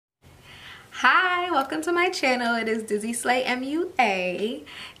Hi, welcome to my channel. It is Dizzy Slay MUA.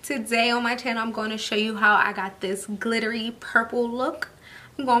 Today on my channel I'm going to show you how I got this glittery purple look.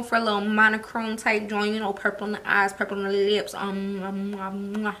 I'm going for a little monochrome type joint, you know, purple on the eyes, purple on the lips. I'm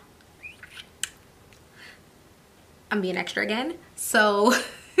being extra again. So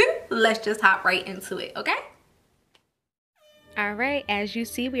let's just hop right into it, okay? Alright, as you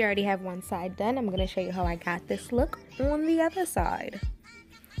see, we already have one side done. I'm going to show you how I got this look on the other side.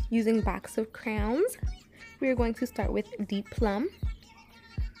 Using a box of crayons, we are going to start with Deep Plum.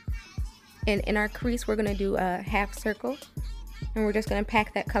 And in our crease, we're going to do a half circle. And we're just going to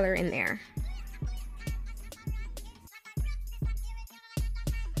pack that color in there.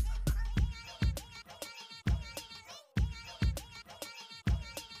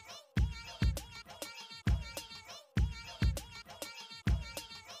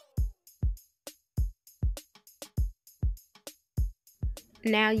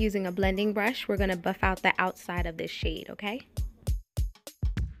 Now using a blending brush, we're going to buff out the outside of this shade, okay?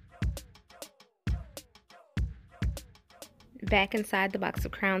 Back inside the box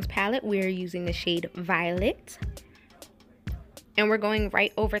of crayons palette, we're using the shade Violet. And we're going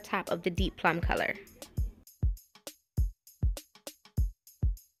right over top of the Deep Plum color.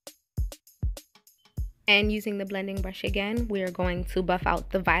 And using the blending brush again, we're going to buff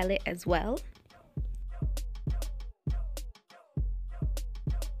out the violet as well.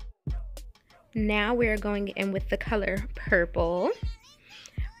 Now we're going in with the color Purple.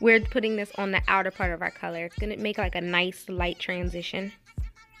 We're putting this on the outer part of our color. It's going to make like a nice light transition.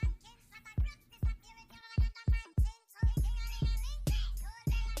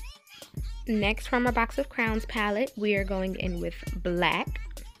 Next, from our box of crayons palette, we are going in with Black.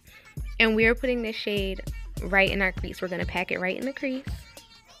 And we are putting this shade right in our crease. We're going to pack it right in the crease.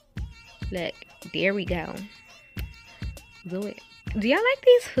 Look, there we go. Do it. Do y'all like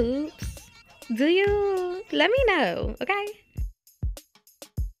these hoops? Do you? Let me know, okay?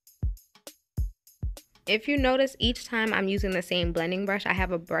 If you notice, each time I'm using the same blending brush, I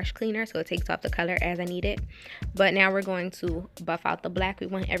have a brush cleaner, so it takes off the color as I need it. But now we're going to buff out the black. We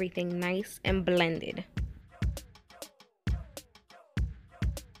want everything nice and blended.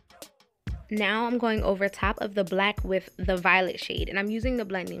 Now I'm going over top of the black with the violet shade. And I'm using the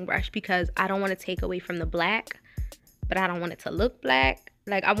blending brush because I don't want to take away from the black, but I don't want it to look black.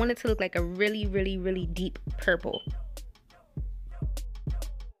 Like, I want it to look like a really, really, really deep purple.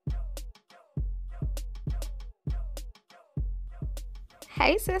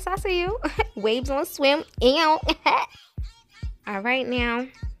 Hey, sis, I see you. Waves on swim. Ew. All right, now,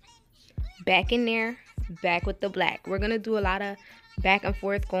 back in there, back with the black. We're going to do a lot of back and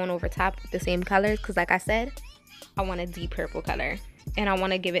forth going over top with the same colors because, like I said, I want a deep purple color. And I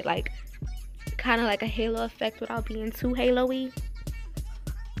want to give it, like, kind of like a halo effect without being too halo-y.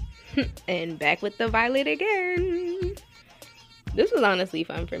 And back with the violet again. This was honestly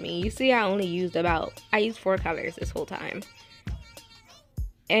fun for me. You see, I used 4 colors this whole time.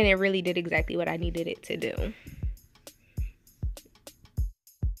 And it really did exactly what I needed it to do.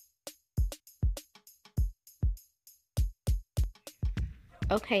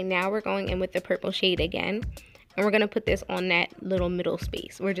 Okay, now we're going in with the purple shade again. And we're going to put this on that little middle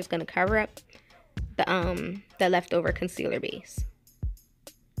space. We're just going to cover up the leftover concealer base.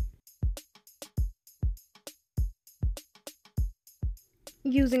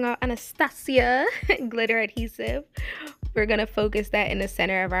 Using our Anastasia glitter adhesive, we're going to focus that in the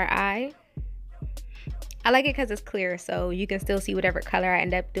center of our eye. I like it because it's clear, so you can still see whatever color I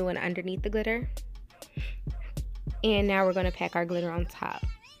end up doing underneath the glitter. And now we're going to pack our glitter on top.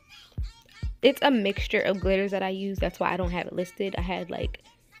 It's a mixture of glitters that I use. That's why I don't have it listed. I had like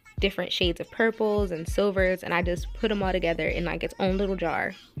different shades of purples and silvers, and I just put them all together in like its own little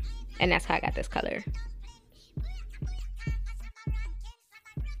jar. And that's how I got this color.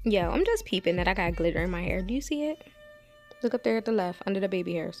 Yo, I'm just peeping that I got glitter in my hair. Do you see it? Look up there at the left, under the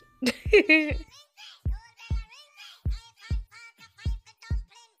baby hairs.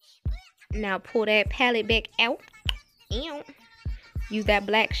 Now pull that palette back out. Ew. Use that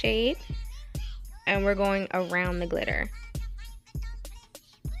black shade. And we're going around the glitter.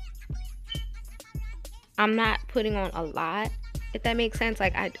 I'm not putting on a lot, if that makes sense.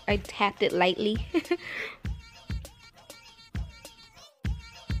 Like, I tapped it lightly.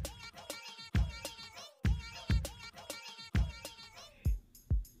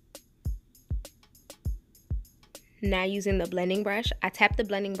 Now using the blending brush, I tapped the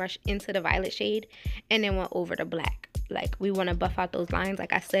blending brush into the violet shade and then went over the black. Like, we want to buff out those lines.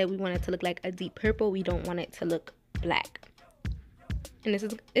 Like I said, we want it to look like a deep purple. We don't want it to look black. And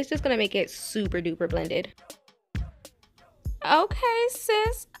it's just going to make it super duper blended. Okay,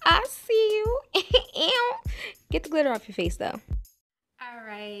 sis, I see you. glitter off your face though.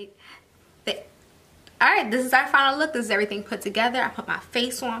 Alright, this is our final look. This is everything put together. I put my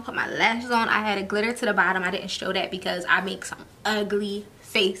face on, put my lashes on. I had a glitter to the bottom. I didn't show that because I make some ugly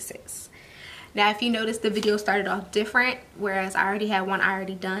faces. Now, if you notice, the video started off different, whereas I already had one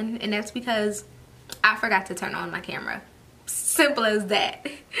already done, and that's because I forgot to turn on my camera. Simple as that.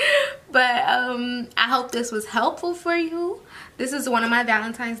 But I hope this was helpful for you. This is one of my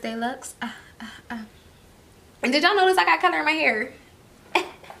Valentine's Day looks. And did y'all notice I got color in my hair?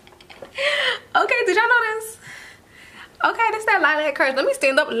 Okay, did y'all notice? Okay, this that lilac crush. Let me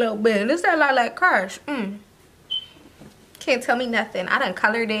stand up a little bit. This that lilac crush. Can't tell me nothing. I done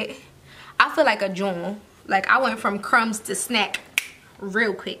colored it. I feel like a jewel. Like I went from crumbs to snack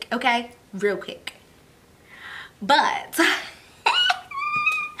real quick. Okay, real quick. But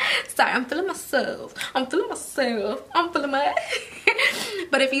sorry, I'm feeling myself. I'm feeling myself. I'm feeling my.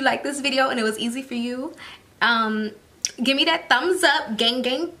 But if you like this video and it was easy for you, give me that thumbs up, gang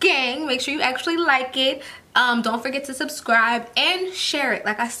gang gang. Make sure you actually like it. Don't forget to subscribe and share it.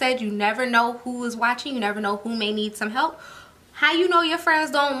 Like I said, you never know who is watching. You never know who may need some help. How you know your friends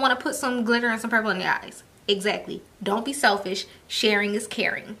don't want to put some glitter and some purple in their eyes? Exactly. Don't be selfish. Sharing is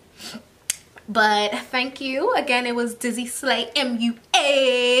caring. But thank you again. It was Dizzy Slay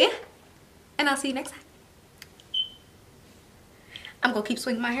MUA, and I'll see you next time. I'm gonna keep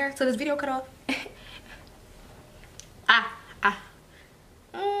swinging my hair till this video cut off.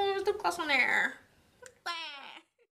 There's the gloss on there.